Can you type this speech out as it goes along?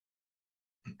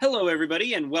Hello,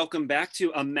 everybody, and welcome back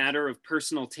to A Matter of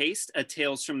Personal Taste, a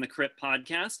Tales from the Crypt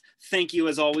podcast. Thank you,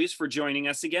 as always, for joining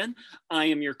us again. I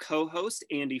am your co-host,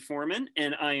 Andy Foreman,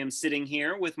 and I am sitting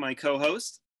here with my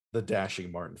co-host, the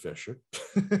dashing Martin Fisher.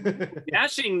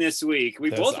 Dashing this week. We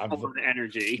both have a lot of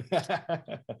energy.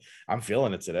 I'm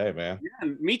feeling it today, man. Yeah,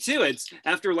 me too. It's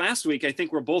after last week. I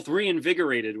think we're both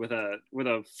reinvigorated with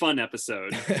a fun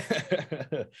episode.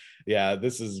 Yeah,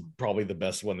 this is probably the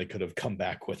best one they could have come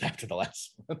back with after the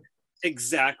last one.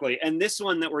 Exactly. And this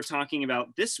one that we're talking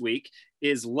about this week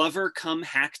is Lover Come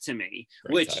Hack to Me.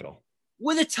 Great title.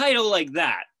 With a title like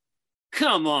that,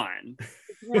 come on.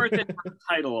 It's worth it for the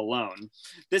title alone.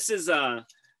 This is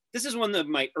one of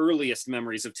my earliest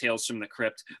memories of Tales from the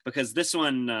Crypt, because this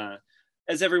one,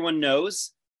 as everyone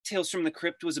knows, Tales from the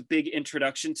Crypt was a big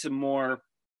introduction to more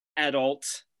adult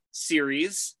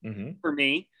series for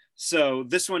me. So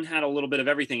this one had a little bit of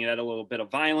everything. It had a little bit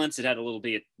of violence. It had a little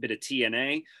bit of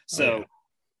TNA. So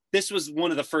This was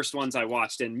one of the first ones I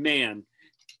watched, and man,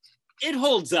 it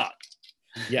holds up.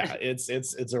 Yeah, it's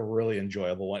a really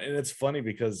enjoyable one. And it's funny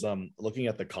because looking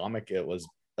at the comic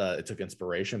it took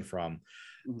inspiration from,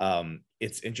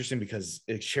 it's interesting because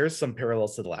it shares some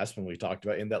parallels to the last one we talked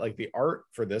about, in that like the art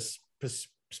for this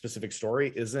specific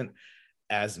story isn't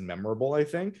as memorable, I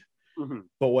think.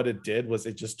 But what it did was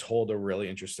it just told a really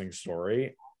interesting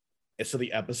story. And so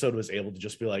the episode was able to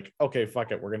just be like, okay,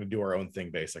 fuck it, we're going to do our own thing,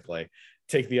 basically.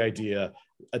 Take the idea,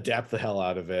 adapt the hell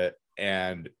out of it,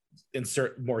 and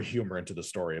insert more humor into the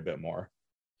story a bit more.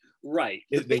 Right.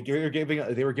 They were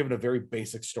given a very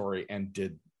basic story and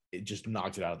it just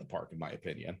knocked it out of the park, in my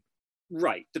opinion.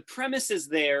 Right. The premise is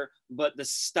there, but the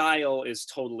style is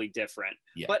totally different.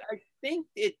 Yeah. But I think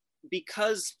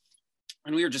because,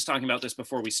 and we were just talking about this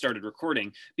before we started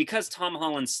recording, because Tom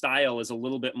Holland's style is a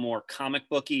little bit more comic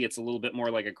booky, it's a little bit more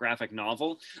like a graphic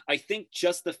novel. I think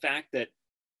just the fact that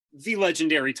the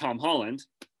legendary Tom Holland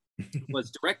was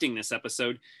directing this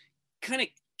episode kind of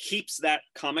keeps that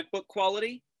comic book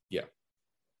quality. Yeah.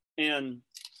 And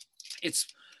it's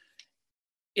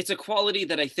a quality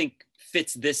that I think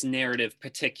fits this narrative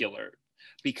particular,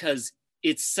 because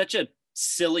it's such a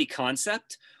silly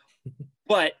concept,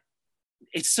 but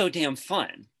it's so damn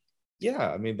fun.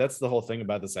 Yeah, I mean, that's the whole thing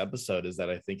about this episode, is that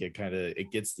I think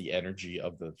it gets the energy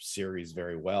of the series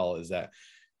very well, is that,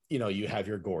 you know, you have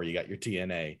your gore, you got your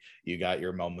TNA, you got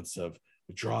your moments of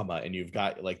drama, and you've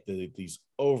got like these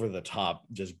over the top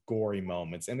just gory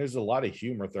moments, and there's a lot of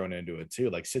humor thrown into it too,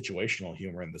 like situational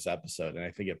humor in this episode, and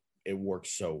I think it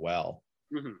works so well.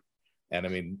 And I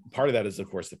mean, part of that is of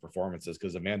course the performances,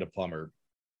 because Amanda Plummer,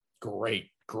 great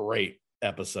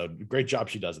episode, great job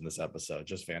she does in this episode,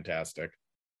 just fantastic.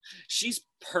 She's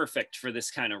perfect for this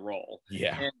kind of role.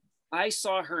 Yeah. And I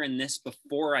saw her in this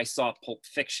before I saw Pulp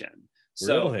Fiction.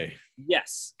 So, really?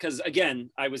 Yes, because again,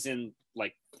 I was in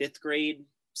like 6th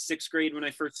grade when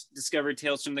I first discovered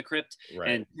Tales from the Crypt. Right.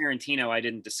 And Tarantino I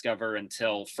didn't discover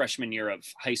until freshman year of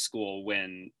high school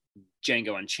when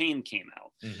Django Unchained came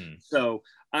out. So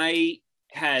I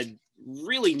had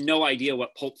really no idea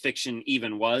what Pulp Fiction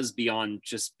even was, beyond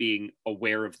just being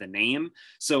aware of the name.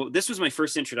 So this was my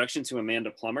first introduction to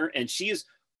Amanda Plummer, and she is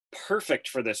perfect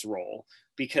for this role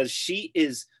because she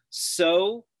is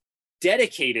so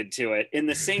dedicated to it, in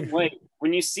the same way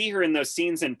when you see her in those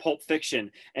scenes in Pulp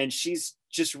Fiction and she's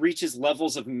just reaches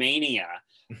levels of mania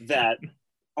that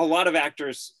a lot of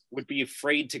actors would be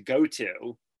afraid to go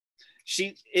to.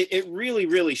 It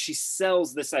really she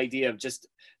sells this idea of just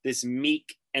this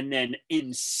meek and then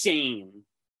insane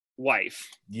wife.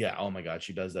 Yeah, oh my god,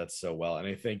 she does that so well. And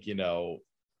I think, you know,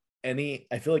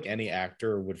 I feel like any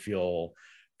actor would feel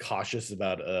cautious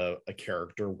about a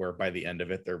character where by the end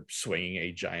of it they're swinging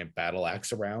a giant battle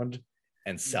axe around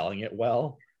and selling it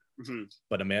well.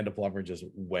 But Amanda Plummer just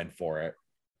went for it,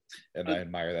 and I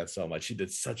admire that so much. She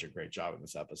did such a great job in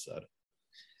this episode.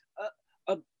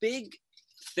 A big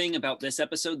thing about this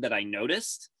episode that I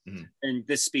noticed, and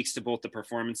this speaks to both the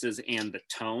performances and the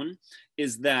tone,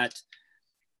 is that,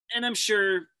 and I'm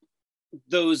sure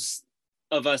those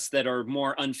of us that are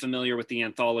more unfamiliar with the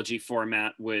anthology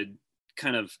format would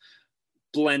kind of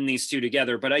blend these two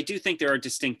together, but I do think there are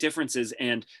distinct differences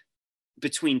and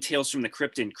between Tales from the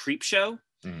Crypt and Creepshow.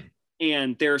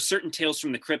 And there are certain Tales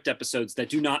from the Crypt episodes that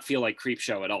do not feel like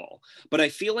Creepshow at all. But I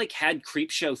feel like had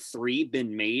Creepshow 3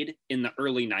 been made in the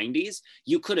early 90s,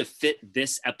 you could have fit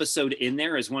this episode in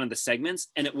there as one of the segments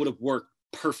and it would have worked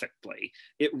perfectly.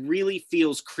 It really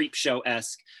feels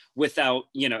Creepshow-esque without,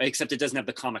 you know, except it doesn't have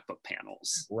the comic book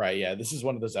panels. Right, yeah. This is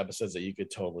one of those episodes that you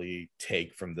could totally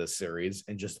take from this series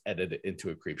and just edit it into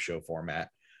a Creepshow format.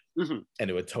 And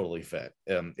it would totally fit.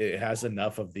 It has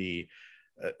enough of the...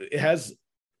 it has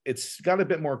it's got a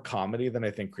bit more comedy than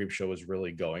I think Creepshow was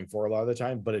really going for a lot of the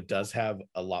time, but it does have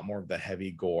a lot more of the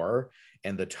heavy gore,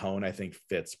 and the tone I think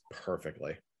fits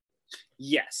perfectly.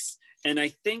 Yes. And I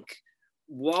think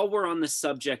while we're on the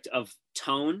subject of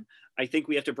tone, I think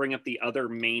we have to bring up the other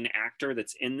main actor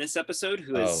that's in this episode,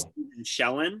 who is Stephen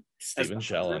Shellen. Stephen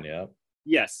Shellen, yeah.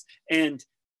 Yes. And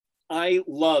I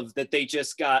love that they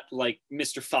just got like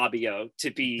Mr. Fabio to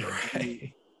be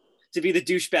the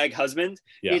douchebag husband.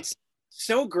 Yeah. It's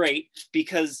so great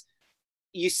because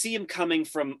you see him coming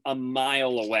from a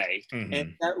mile away,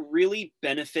 and that really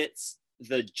benefits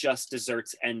the Just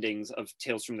Desserts endings of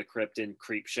Tales from the Crypt and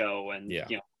Creepshow and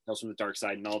Tales from the Dark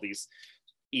Side and all these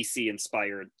EC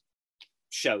inspired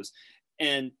shows.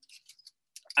 And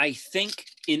I think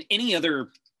in any other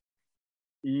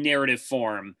narrative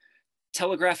form,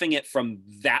 telegraphing it from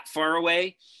that far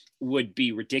away would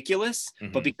be ridiculous.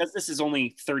 But because this is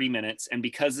only 30 minutes, and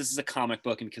because this is a comic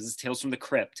book, and because it's Tales from the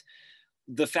Crypt,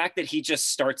 the fact that he just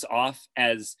starts off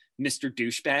as Mr.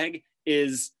 Douchebag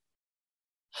is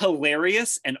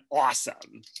hilarious and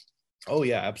awesome. Oh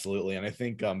yeah, absolutely. And I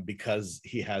think because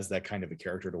he has that kind of a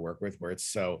character to work with where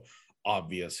it's so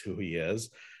obvious who he is,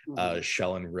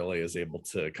 Shellen really is able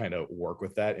to kind of work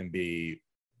with that and be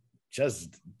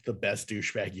just the best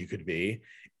douchebag you could be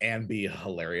and be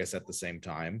hilarious at the same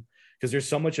time, because there's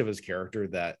so much of his character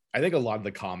that I think a lot of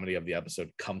the comedy of the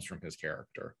episode comes from his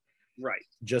character. Right.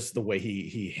 Just the way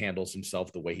he handles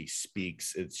himself, the way he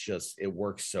speaks, it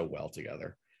works so well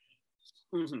together.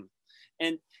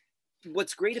 And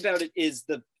what's great about it is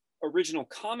the original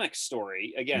comic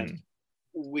story. Again,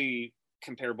 we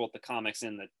compare both the comics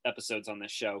and the episodes on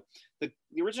this show. The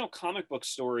original comic book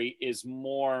story is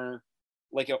more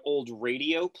like an old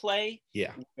radio play,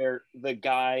 where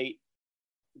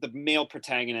the male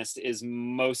protagonist is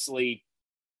mostly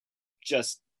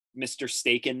just Mr.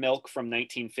 Steak and Milk from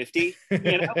 1950,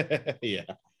 you know?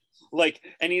 Yeah. Like,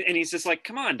 and he's just like,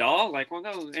 come on, doll, like, we'll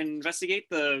go investigate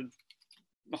the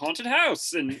haunted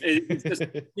house. And he's just,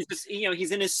 you know,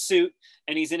 he's in his suit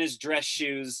and he's in his dress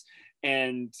shoes,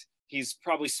 and he's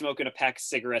probably smoking a pack of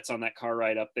cigarettes on that car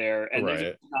ride up there. And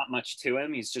there's not much to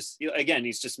him. He's just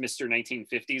Mr.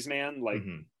 1950s man, like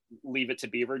Leave It to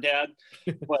Beaver dad.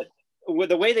 But with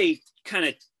the way they kind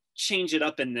of change it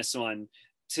up in this one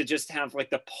to just have like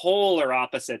the polar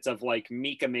opposites of like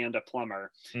meek Amanda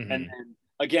Plummer. And then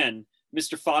again,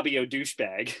 Mr. Fabio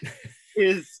douchebag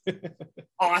is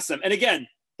awesome. And again,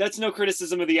 that's no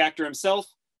criticism of the actor himself.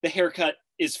 The haircut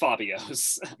is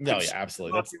Fabio's. No, yeah,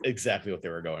 absolutely. That's exactly what they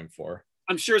were going for.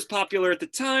 I'm sure it's popular at the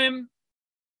time.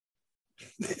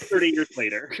 30 years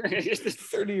later.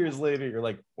 30 years later, you're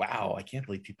like, wow, I can't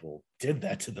believe people did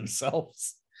that to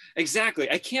themselves.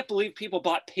 Exactly. I can't believe people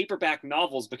bought paperback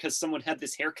novels because someone had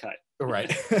this haircut.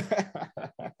 Right.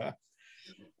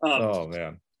 Oh,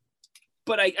 man.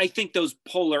 But I think those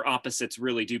polar opposites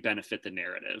really do benefit the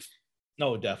narrative.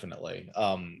 No, definitely.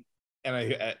 And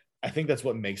I think that's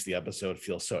what makes the episode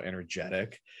feel so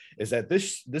energetic, is that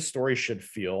this story should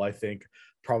feel, I think,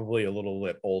 probably a little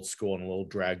bit old school and a little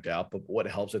dragged out. But what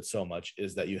helps it so much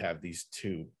is that you have these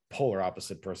two polar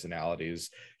opposite personalities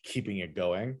keeping it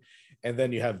going. And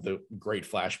then you have the great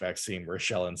flashback scene where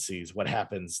Shellen sees what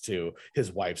happens to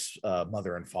his wife's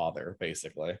mother and father,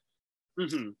 basically.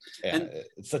 And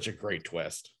it's such a great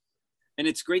twist. And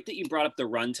it's great that you brought up the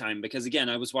runtime, because again,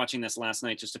 I was watching this last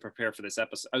night just to prepare for this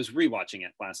episode. I was rewatching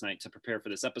it last night to prepare for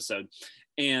this episode.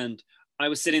 And I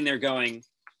was sitting there going,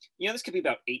 you know, this could be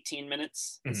about 18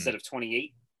 minutes instead of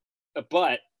 28.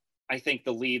 But I think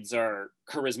the leads are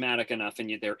charismatic enough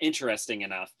and they're interesting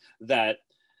enough that,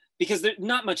 because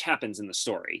not much happens in the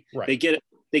story. Right. They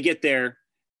get there,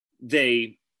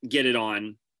 they get it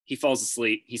on. He falls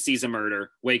asleep. He sees a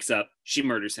murder, wakes up. She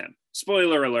murders him.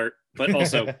 Spoiler alert, but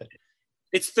also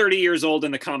it's 30 years old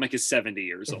and the comic is 70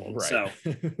 years old. Right. So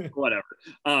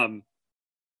whatever.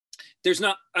 There's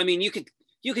not, I mean, you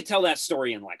could tell that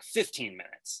story in like 15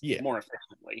 minutes more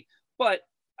efficiently, but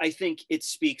I think it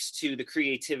speaks to the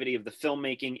creativity of the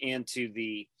filmmaking and to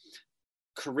the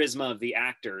charisma of the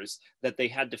actors that they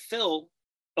had to fill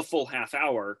a full half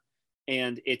hour,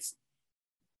 and it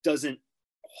doesn't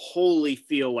wholly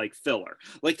feel like filler.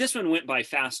 Like this one went by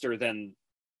faster than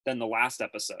the last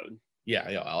episode. Yeah,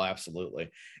 absolutely.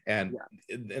 And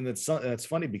it's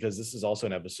funny because this is also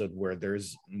an episode where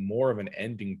there's more of an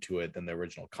ending to it than the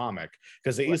original comic,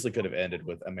 because they easily could have ended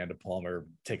with Amanda Plummer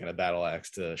taking a battle axe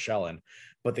to Shellen,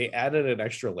 but they added an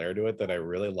extra layer to it that I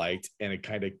really liked, and it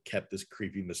kind of kept this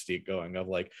creepy mystique going of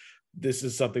like, this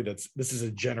is something this is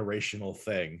a generational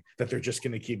thing that they're just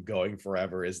going to keep going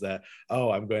forever, is that,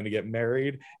 oh, I'm going to get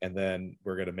married and then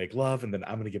we're going to make love and then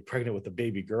I'm going to get pregnant with a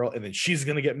baby girl and then she's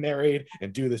going to get married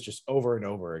and do this just over and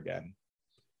over again.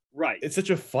 Right. It's such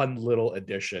a fun little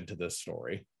addition to this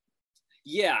story.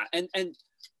 Yeah, and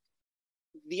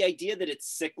the idea that it's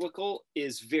cyclical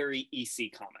is very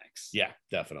EC Comics. Yeah,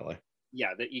 definitely.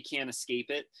 Yeah, that you can't escape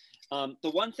it.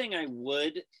 The one thing I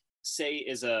would say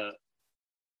is a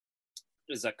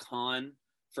con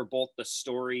for both the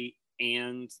story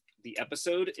and the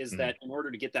episode is that in order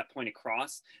to get that point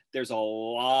across, there's a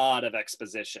lot of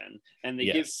exposition, and they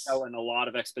give Shellen a lot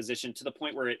of exposition to the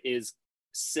point where it is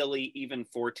silly even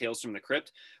for Tales from the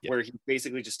Crypt, where he's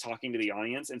basically just talking to the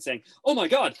audience and saying, oh my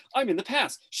god, I'm in the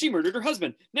past, she murdered her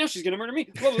husband, now she's gonna murder me.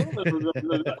 Blah, blah, blah, blah,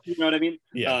 blah, blah. You know what I mean?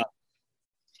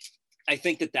 I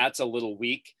think that that's a little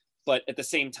weak, but at the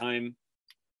same time,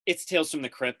 it's Tales from the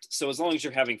Crypt, so as long as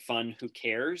you're having fun, who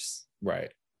cares?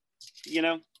 Right. You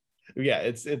know? Yeah,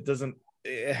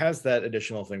 it has that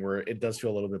additional thing where it does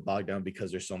feel a little bit bogged down because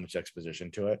there's so much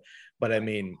exposition to it, but I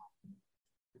mean,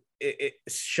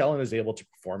 Shellen is able to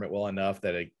perform it well enough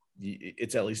that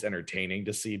it's at least entertaining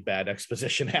to see bad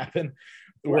exposition happen.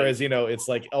 Whereas, you know, it's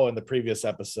like, oh, in the previous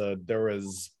episode, there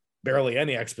was barely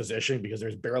any exposition because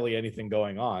there's barely anything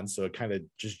going on. So it kind of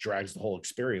just drags the whole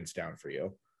experience down for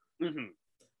you. Mm-hmm.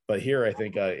 But here, I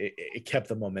think it kept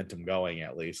the momentum going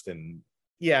at least. And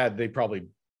yeah, they probably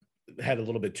had a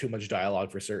little bit too much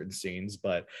dialogue for certain scenes,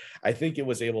 but I think it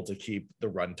was able to keep the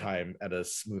runtime at a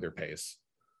smoother pace.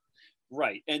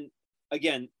 Right. And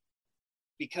again,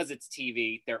 because it's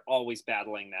TV, they're always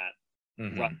battling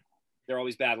that run. They're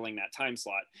always battling that time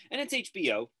slot. And it's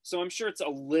HBO, so I'm sure it's a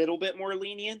little bit more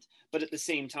lenient, but at the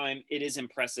same time, it is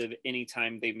impressive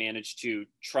anytime they manage to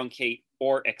truncate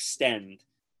or extend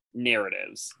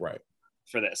narratives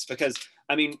for this. Because,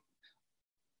 I mean,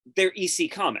 they're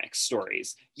EC Comics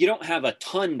stories. You don't have a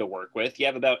ton to work with. You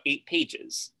have about 8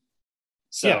 pages.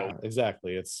 So yeah,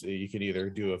 exactly. You can either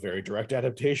do a very direct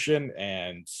adaptation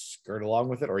and skirt along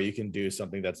with it, or you can do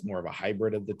something that's more of a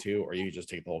hybrid of the two, or you just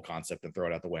take the whole concept and throw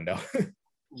it out the window.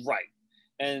 Right.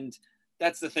 And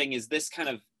that's the thing, is this kind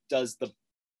of does the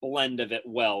blend of it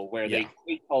well, where they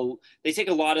take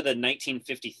a lot of the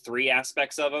 1953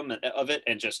 aspects of it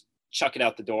and just chuck it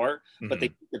out the door, but they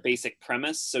keep the basic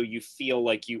premise so you feel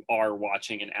like you are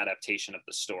watching an adaptation of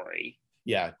the story.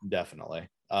 Yeah, definitely.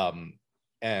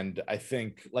 And I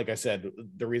think, like I said,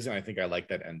 the reason I think I like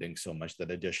that ending so much,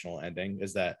 that additional ending,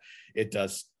 is that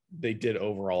they did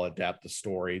overall adapt the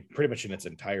story pretty much in its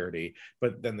entirety,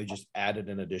 but then they just added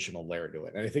an additional layer to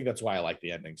it. And I think that's why I like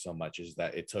the ending so much, is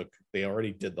that they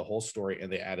already did the whole story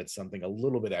and they added something a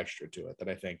little bit extra to it that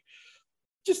I think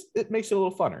it makes it a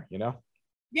little funner, you know?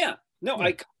 Yeah, no,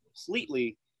 I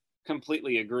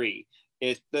completely agree.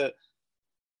 The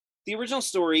original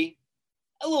story,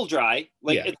 a little dry,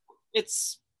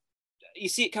 it's you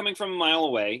see it coming from a mile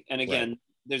away, and again,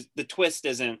 there's the twist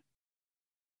isn't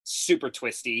super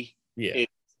twisty.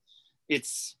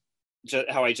 It's just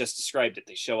how I just described it.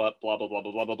 They show up, blah blah blah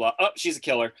blah blah blah blah. Oh, she's a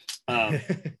killer.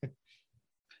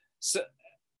 So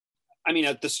I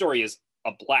mean, the story is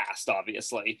a blast,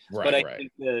 obviously, but I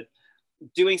think that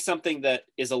doing something that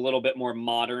is a little bit more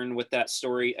modern with that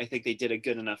story, I think they did a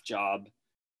good enough job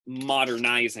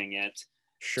modernizing it.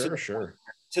 Sure.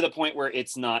 To the point where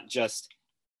it's not just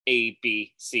A,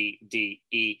 B, C, D,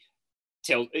 E,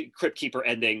 Crypt Keeper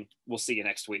ending. We'll see you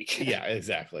next week. Yeah,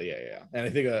 exactly. Yeah. And I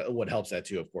think what helps that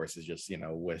too, of course, is just, you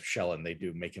know, with Shellen, they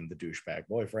do make him the douchebag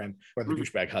boyfriend or the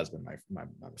douchebag husband, my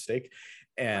mistake.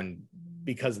 And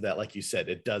because of that, like you said,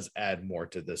 it does add more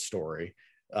to the story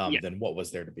than what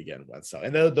was there to begin with. So,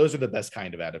 and those are the best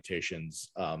kind of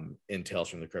adaptations in Tales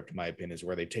from the Crypt, in my opinion, is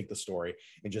where they take the story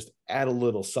and just add a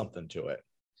little something to it.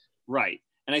 Right.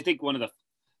 And I think one of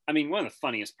the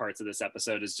funniest parts of this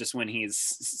episode is just when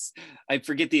I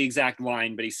forget the exact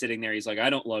line, but he's sitting there, he's like, I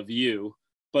don't love you,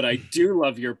 but I do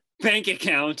love your bank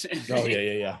account. Oh,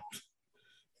 yeah.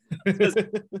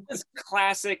 This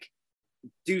classic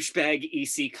douchebag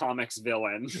EC Comics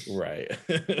villain. Right.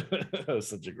 That was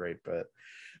such a great bit.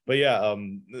 But yeah,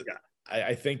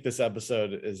 I think this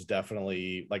episode is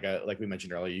definitely, like we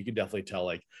mentioned earlier, you can definitely tell,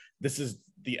 like, this is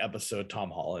the episode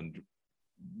Tom Holland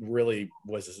really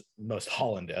was most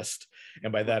Hollandist,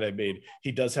 and by that I mean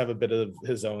he does have a bit of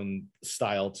his own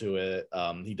style to it.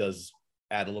 He does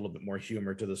add a little bit more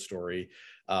humor to the story.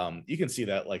 You can see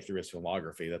that like through his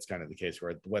filmography. That's kind of the case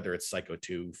where whether it's Psycho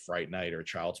 2, Fright Night, or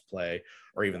Child's Play,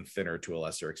 or even Thinner to a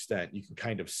lesser extent, you can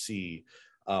kind of see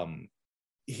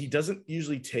he doesn't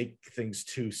usually take things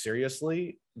too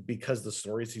seriously because the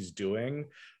stories he's doing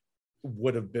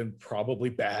would have been probably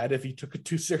bad if he took it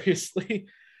too seriously.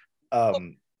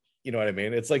 You know what I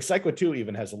mean? It's like Psycho 2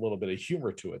 even has a little bit of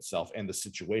humor to itself and the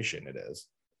situation it is.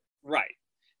 Right.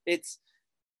 It's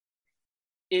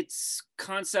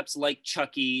concepts like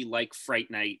Chucky, like Fright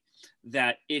Night,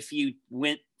 that if you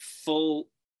went full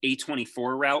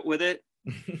A24 route with it,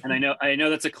 and I know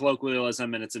that's a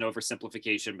colloquialism and it's an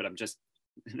oversimplification, but I'm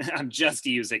just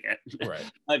using it.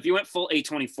 Right. If you went full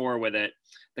A24 with it,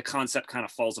 the concept kind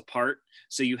of falls apart.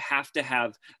 So you have to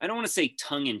have, I don't want to say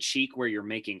tongue in cheek where you're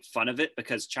making fun of it,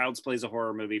 because Child's Play is a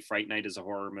horror movie, Fright Night is a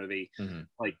horror movie.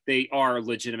 Like, they are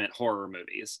legitimate horror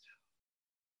movies,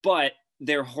 but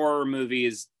they're horror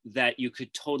movies that you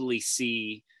could totally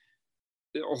see,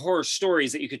 or horror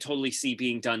stories that you could totally see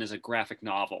being done as a graphic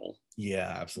novel.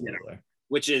 Yeah, absolutely. You know,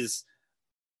 which is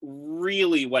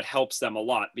really what helps them a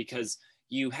lot, because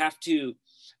you have to,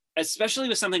 especially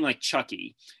with something like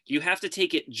Chucky, you have to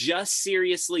take it just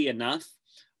seriously enough,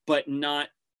 but not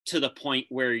to the point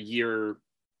where you're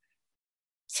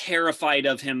terrified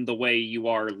of him the way you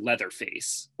are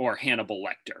Leatherface or Hannibal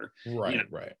Lecter. Right, you know?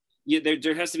 Right.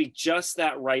 There has to be just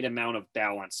that right amount of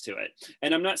balance to it.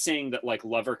 And I'm not saying that like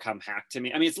Lover Come Hack to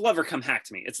Me. I mean, it's Lover Come Hack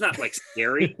to Me. It's not like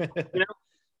scary, you know,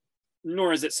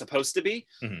 nor is it supposed to be.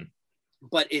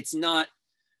 But it's not.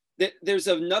 There's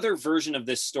another version of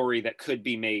this story that could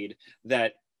be made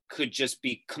that could just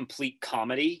be complete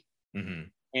comedy.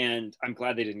 And I'm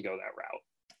glad they didn't go that route.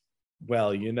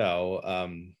 Well, you know,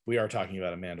 we are talking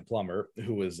about Amanda Plummer,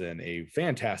 who was in a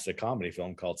fantastic comedy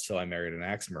film called So I Married an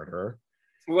Axe Murderer.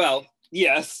 Well,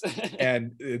 yes.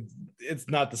 And it's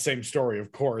not the same story,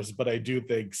 of course, but I do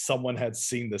think someone had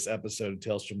seen this episode of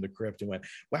Tales from the Crypt and went,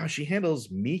 wow, she handles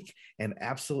meek and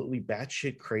absolutely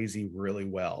batshit crazy really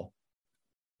well.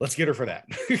 Let's get her for that.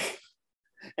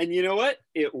 And you know what?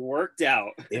 It worked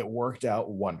out. It worked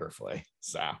out wonderfully.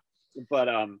 So, but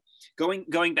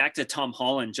going back to Tom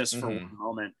Holland just for one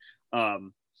moment,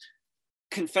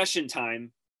 confession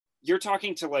time. You're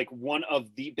talking to like one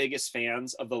of the biggest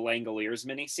fans of the Langoliers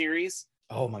miniseries.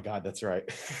 Oh my God, that's right.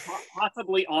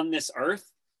 Possibly on this earth.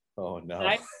 Oh no.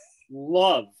 I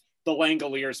love the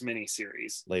Langoliers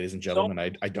miniseries. Ladies and gentlemen,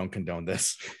 I don't condone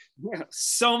this. Yeah,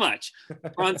 so much.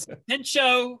 On Pinch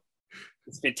Show,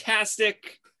 it's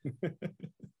fantastic.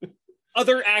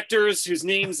 Other actors whose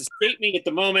names escape me at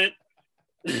the moment.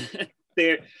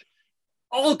 They're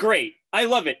all great. I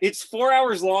love it. It's 4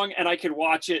 hours long and I could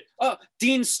watch it. Oh,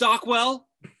 Dean Stockwell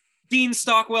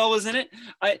was in it.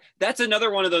 That's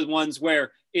another one of those ones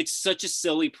where it's such a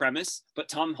silly premise, but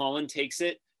Tom Holland takes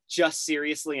it just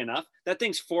seriously enough. That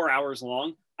thing's 4 hours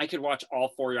long. I could watch all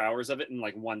 4 hours of it in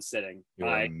like one sitting. You're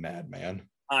a madman.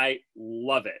 I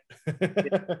love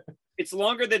it. It's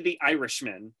longer than The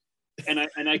Irishman, and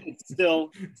I could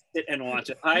still sit and watch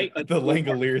it. The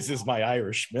Langoliers is my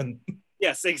Irishman.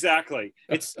 Yes, exactly.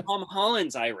 It's Tom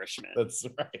Holland's Irishman. That's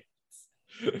right.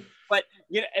 But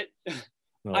you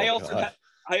know, I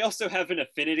also have an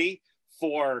affinity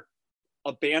for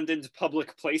abandoned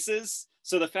public places.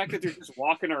 So the fact that they're just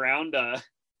walking around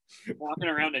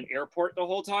an airport the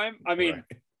whole time, I mean, right.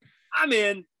 I'm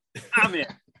in.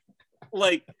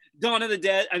 Like Dawn of the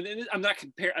Dead. I'm not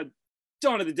comparing.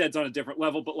 Dawn of the Dead's on a different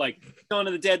level, but like Dawn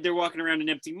of the Dead, they're walking around an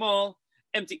empty mall,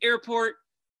 empty airport.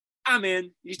 I'm in.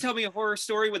 You tell me a horror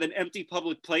story with an empty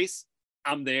public place,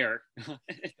 I'm there.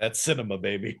 That's cinema,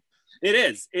 baby. It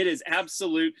is. It is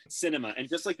absolute cinema. And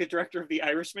just like the director of The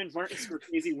Irishman, Martin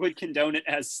Scorsese would condone it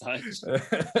as such.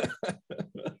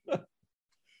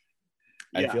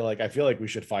 I feel like we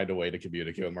should find a way to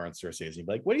communicate with Martin Scorsese. Be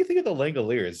like, what do you think of the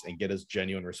Langoliers? And get his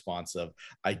genuine response of,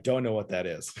 I don't know what that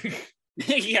is.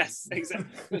 Yes,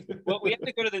 exactly. Well, we have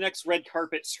to go to the next red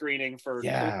carpet screening for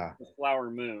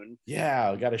Flower Moon.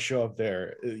 Yeah, we got to show up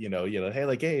there. You know,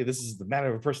 hey, this is the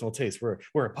matter of personal taste. We're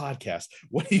a podcast.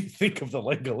 What do you think of the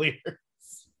Langoliers?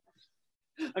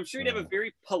 I'm sure he'd have a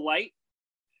very polite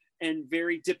and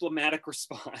very diplomatic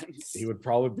response. He would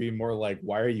probably be more like,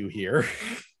 "Why are you here?"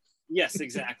 Yes,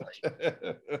 exactly.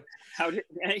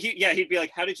 He'd be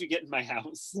like, "How did you get in my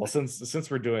house?" Well,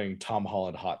 since we're doing Tom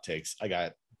Holland hot takes, I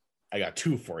got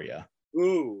two for you.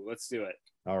 Ooh, let's do it.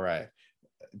 All right.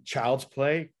 Child's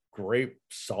Play, great,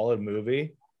 solid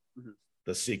movie. Mm-hmm.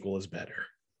 The sequel is better.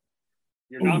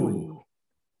 You're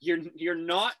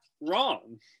not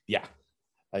wrong. Yeah.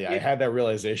 I had that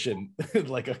realization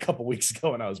like a couple weeks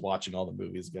ago when I was watching all the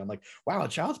movies again. I'm like, wow,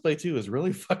 Child's Play 2 is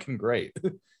really fucking great.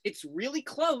 It's really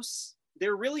close.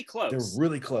 They're really close. They're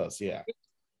really close, yeah.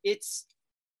 It's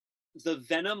the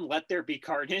Venom Let There Be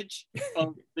Carnage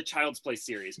of the Child's Play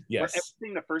series. Yes. Where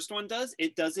everything the first one does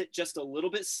it just a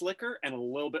little bit slicker and a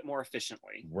little bit more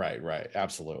efficiently. Right.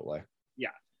 Absolutely. Yeah.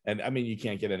 And I mean, you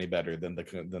can't get any better than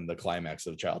the climax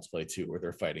of Child's Play 2, where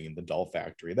they're fighting in the doll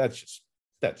factory. That's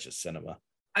just cinema.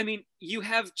 I mean, you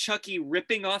have Chucky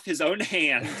ripping off his own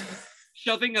hand,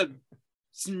 shoving a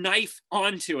knife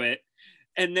onto it,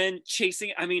 and then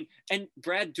chasing. I mean, and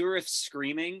Brad Dourif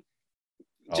screaming.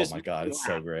 Oh my God, it's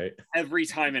so great every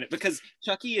time in it, because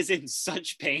Chucky is in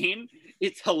such pain.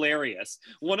 It's hilarious.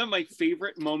 One of my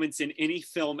favorite moments in any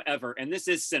film ever, and this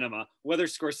is cinema, whether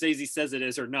Scorsese says it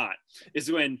is or not,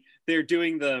 is when they're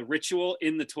doing the ritual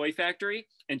in the toy factory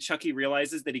and Chucky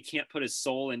realizes that he can't put his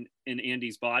soul in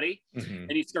Andy's body. Mm-hmm.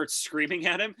 And he starts screaming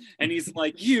at him and he's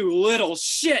like, "You little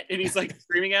shit." And he's like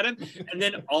screaming at him. And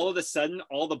then all of a sudden,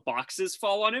 all the boxes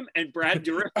fall on him and Brad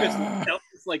Dourif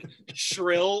is like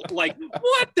shrill, like,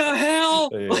 "What the hell?"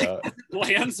 Yeah. Like,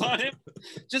 lands on him.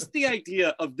 Just the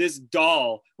idea of this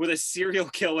doll with a serial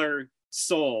killer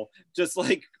soul just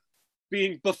like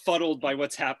being befuddled by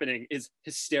what's happening is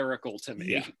hysterical to me.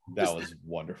 Yeah, that was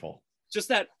wonderful. Just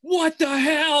that, "What the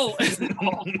hell?" as it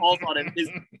all falls on him is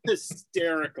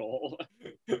hysterical.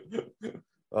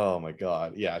 Oh my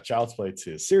God. Yeah, Child's Play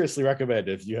 2. Seriously recommend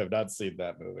if you have not seen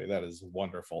that movie. That is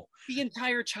wonderful. The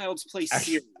entire Child's Play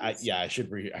series. I should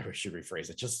rephrase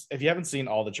it. Just if you haven't seen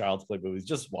all the Child's Play movies,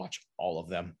 just watch all of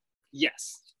them.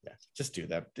 Yes. Yeah, just do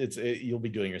that. You'll be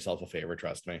doing yourself a favor,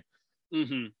 trust me.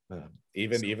 Mm-hmm.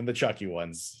 Even the Chucky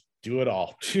ones, do it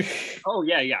all. Oh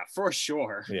yeah, for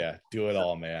sure. Yeah, do it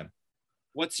all, man.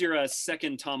 What's your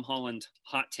second Tom Holland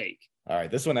hot take? All right,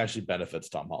 this one actually benefits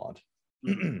Tom Holland.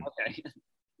 Okay.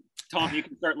 Tom, you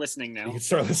can start listening now. You can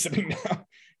start listening now.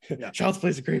 Yeah. Child's Play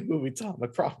is a great movie, Tom. I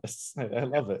promise. I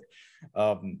love it.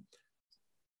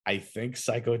 I think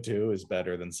Psycho 2 is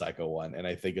better than Psycho 1, and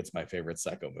I think it's my favorite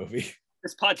Psycho movie.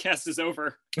 This podcast is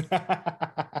over.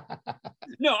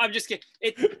 No, I'm just kidding.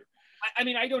 I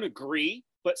mean, I don't agree,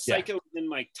 but Psycho is in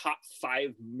my top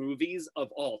 5 movies of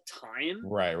all time.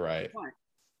 Right. But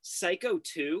Psycho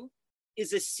 2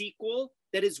 is a sequel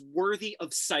that is worthy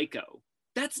of Psycho.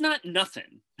 That's not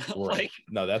nothing. Right.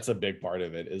 No, that's a big part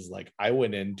of it, is like I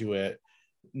went into it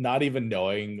not even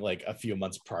knowing like a few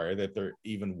months prior that there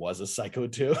even was a Psycho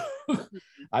 2.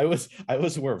 I was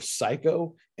aware of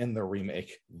Psycho and the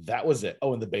remake. That was it.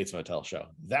 Oh, and the Bates Motel show.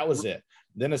 That was it.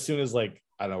 Then as soon as like,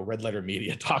 I don't know, Red Letter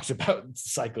Media talks about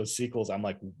Psycho sequels, I'm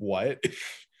like, what?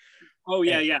 Oh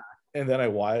yeah, yeah. And then I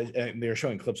watched, and they were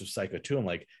showing clips of Psycho 2. I'm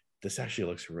like, this actually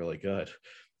looks really good.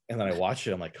 And then I watched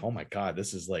it. I'm like, oh my God,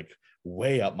 this is like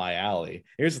way up my alley.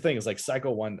 Here's the thing, is like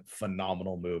Psycho 1,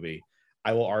 phenomenal movie.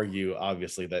 I will argue,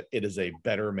 obviously, that it is a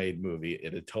better made movie.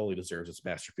 It totally deserves its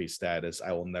masterpiece status.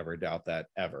 I will never doubt that,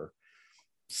 ever.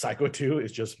 Psycho 2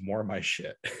 is just more my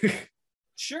shit.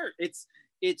 Sure. It's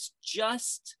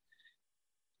just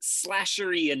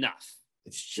slashery enough.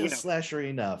 It's just slashery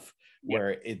enough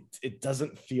where it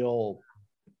doesn't feel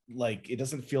like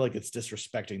it's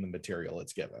disrespecting the material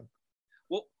it's given.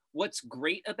 Well, what's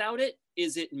great about it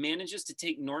is it manages to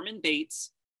take Norman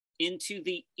Bates into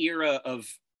the era of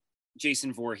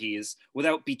Jason Voorhees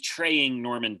without betraying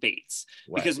Norman Bates.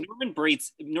 Right. Because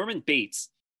Norman Bates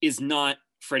is not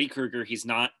Freddy Krueger. He's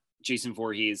not Jason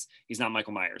Voorhees. He's not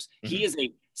Michael Myers. Mm-hmm. He is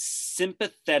a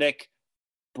sympathetic,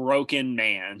 broken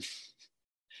man.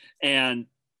 And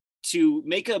to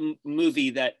make a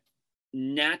movie that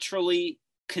naturally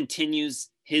continues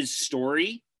his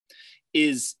story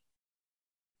is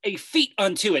a feat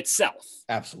unto itself.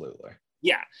 Absolutely.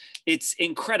 Yeah, it's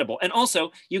incredible. And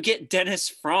also, you get Dennis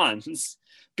Franz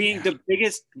being the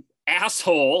biggest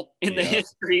asshole in the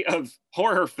history of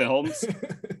horror films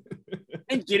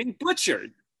and getting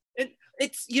butchered. And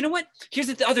it's, you know what?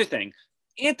 Here's the other thing.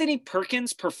 Anthony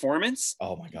Perkins' performance,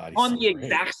 oh my God, on the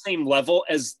exact same level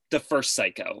as the first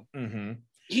Psycho. Mm-hmm.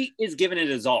 He is giving it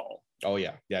his all. Oh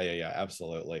yeah,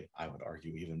 absolutely. I would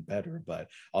argue even better, but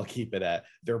I'll keep it at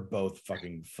they're both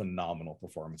fucking phenomenal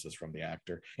performances from the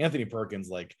actor. Anthony Perkins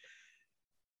like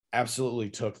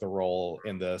absolutely took the role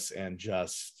in this and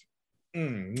just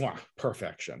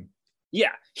perfection.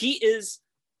 Yeah, he is,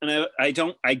 and I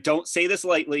don't say this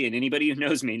lightly, and anybody who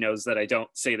knows me knows that I don't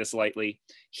say this lightly.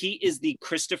 He is the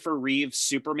Christopher Reeve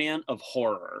Superman of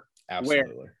horror.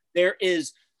 Absolutely. Where there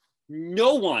is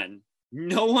no one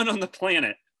on the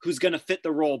planet who's going to fit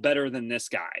the role better than this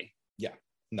guy. Yeah.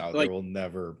 No, like, there will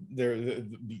never,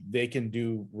 they can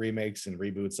do remakes and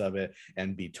reboots of it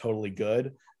and be totally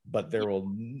good, but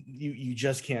you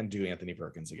just can't do Anthony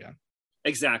Perkins again.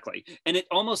 Exactly. And it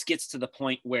almost gets to the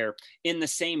point where, in the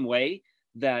same way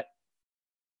that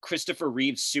Christopher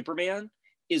Reeve's Superman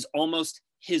is almost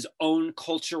his own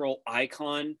cultural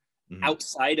icon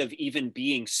outside of even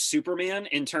being Superman,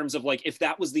 in terms of like, if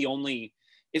that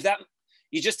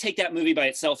you just take that movie by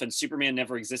itself and Superman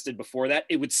never existed before that,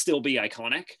 it would still be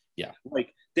iconic. Yeah.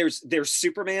 Like there's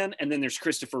Superman and then there's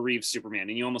Christopher Reeve's Superman,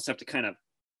 and you almost have to kind of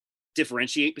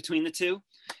differentiate between the two.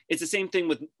 It's the same thing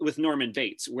with Norman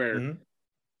Bates, where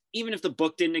even if the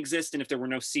book didn't exist and if there were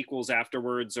no sequels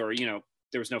afterwards, or, you know,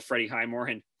 there was no Freddie Highmore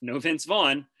and no Vince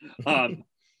Vaughn,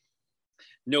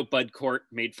 no Bud Cort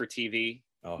made for TV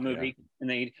movie.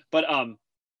 Yeah. But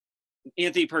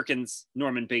Anthony Perkins'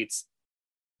 Norman Bates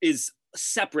is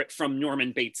separate from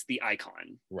Norman Bates, the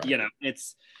icon. Right. You know,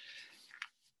 it's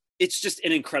just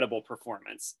an incredible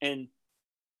performance. And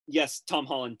yes, Tom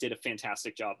Holland did a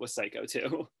fantastic job with Psycho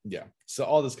too. Yeah. So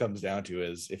all this comes down to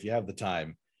is, if you have the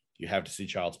time, you have to see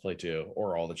Child's Play 2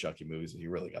 or all the Chucky movies if you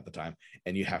really got the time,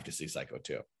 and you have to see Psycho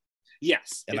 2.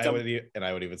 Yes. And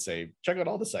I would even say check out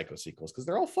all the Psycho sequels because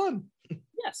they're all fun.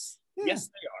 Yes. Yeah. Yes,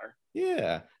 they are.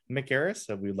 Yeah. Mick Harris,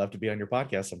 we'd love to be on your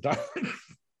podcast sometime.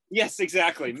 Yes,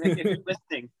 exactly. Mick, if you're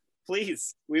listening,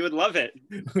 please, we would love it.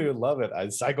 We would love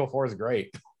it. Psycho 4 is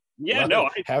great. Yeah,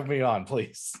 have me on,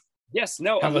 please. Yes,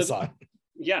 no. Have us on.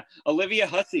 Yeah, Olivia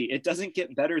Hussey. It doesn't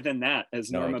get better than that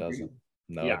as Norma. No, it doesn't.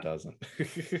 No, it doesn't.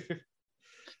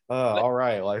 All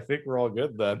right. Well, I think we're all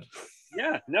good then.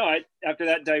 Yeah. No, after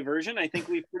that diversion, I think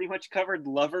we've pretty much covered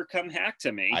Lover Come Hack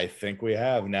to Me. I think we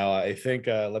have. Now, I think,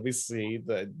 let me see.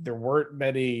 There weren't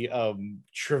many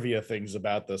trivia things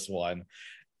about this one.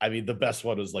 I mean, the best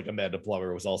one was like Amanda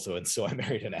Plummer was also in So I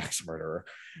Married an Axe Murderer.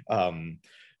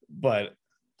 But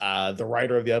the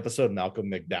writer of the episode,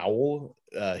 Malcolm McDowell,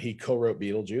 he co-wrote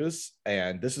Beetlejuice,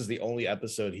 and this is the only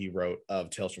episode he wrote of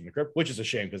Tales from the Crypt, which is a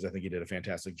shame because I think he did a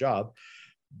fantastic job.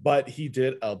 But he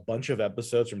did a bunch of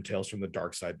episodes from Tales from the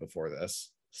Dark Side before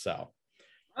this. So.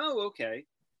 Oh, okay.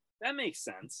 That makes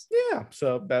sense. Yeah.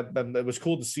 So that it was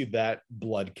cool to see that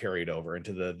blood carried over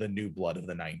into the new blood of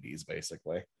the 90s,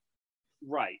 basically.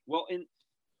 Right. Well,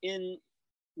 in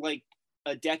like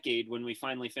a decade, when we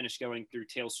finally finish going through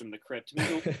Tales from the Crypt,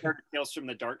 maybe we'll start a Tales from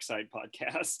the Dark Side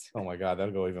podcast. Oh my God,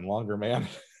 that'll go even longer, man.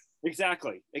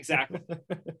 Exactly.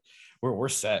 We're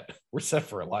set. We're set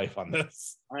for a life on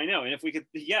this. I know. And if we could,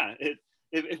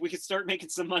 if we could start making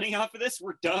some money off of this,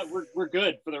 we're done. We're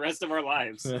good for the rest of our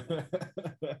lives.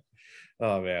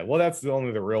 Oh man. Well, that's the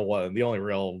only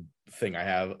real thing I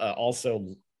have.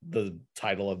 Also, the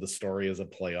title of the story is a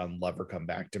play on Lover Come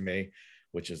Back to Me,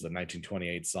 which is the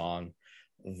 1928 song.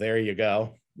 There you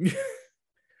go.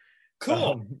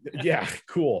 Cool. Yeah,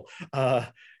 cool.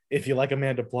 If you like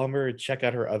Amanda Plummer, check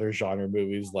out her other genre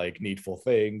movies like Needful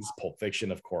Things, Pulp Fiction,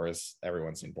 of course.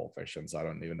 Everyone's seen Pulp Fiction, so I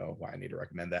don't even know why I need to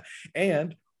recommend that.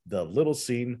 And the Little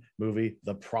Scene movie,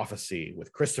 The Prophecy,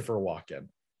 with Christopher Walken.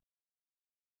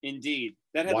 Indeed.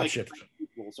 That had Watch like 5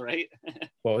 sequels, right?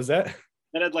 What was that?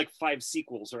 That had like 5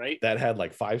 sequels, right? That had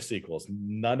like 5 sequels,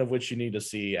 none of which you need to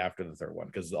see after the third one,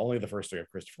 because only the first 3 are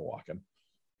Christopher Walken.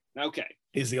 Okay.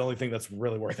 He's the only thing that's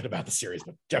really worth it about the series,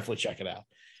 but definitely check it out.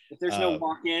 If there's no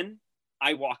walk in,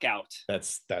 I walk out.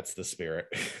 That's the spirit.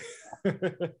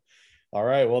 All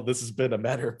right. Well, this has been a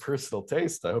matter of personal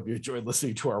taste. I hope you enjoyed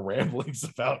listening to our ramblings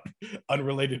about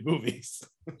unrelated movies.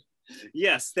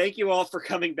 Yes. Thank you all for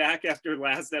coming back after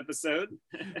last episode.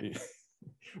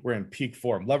 We're in peak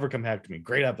form. Lover Come Hack to Me.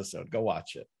 Great episode. Go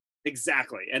watch it.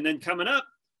 Exactly. And then coming up,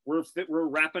 we're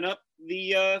wrapping up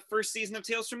the first season of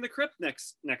Tales from the Crypt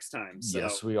next time. So.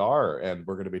 Yes, we are, and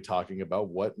we're going to be talking about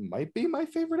what might be my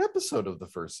favorite episode of the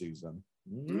first season.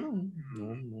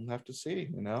 We'll have to see.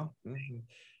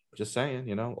 Just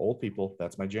saying. Old people.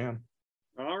 That's my jam.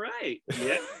 All right.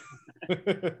 Yeah.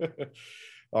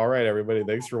 All right, everybody.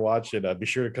 Thanks for watching. Be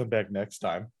sure to come back next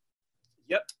time.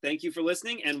 Yep. Thank you for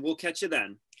listening, and we'll catch you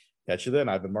then. Catch you then.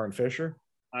 I've been Martin Fisher.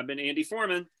 I've been Andy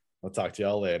Foreman. I'll talk to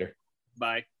y'all later.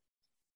 Bye.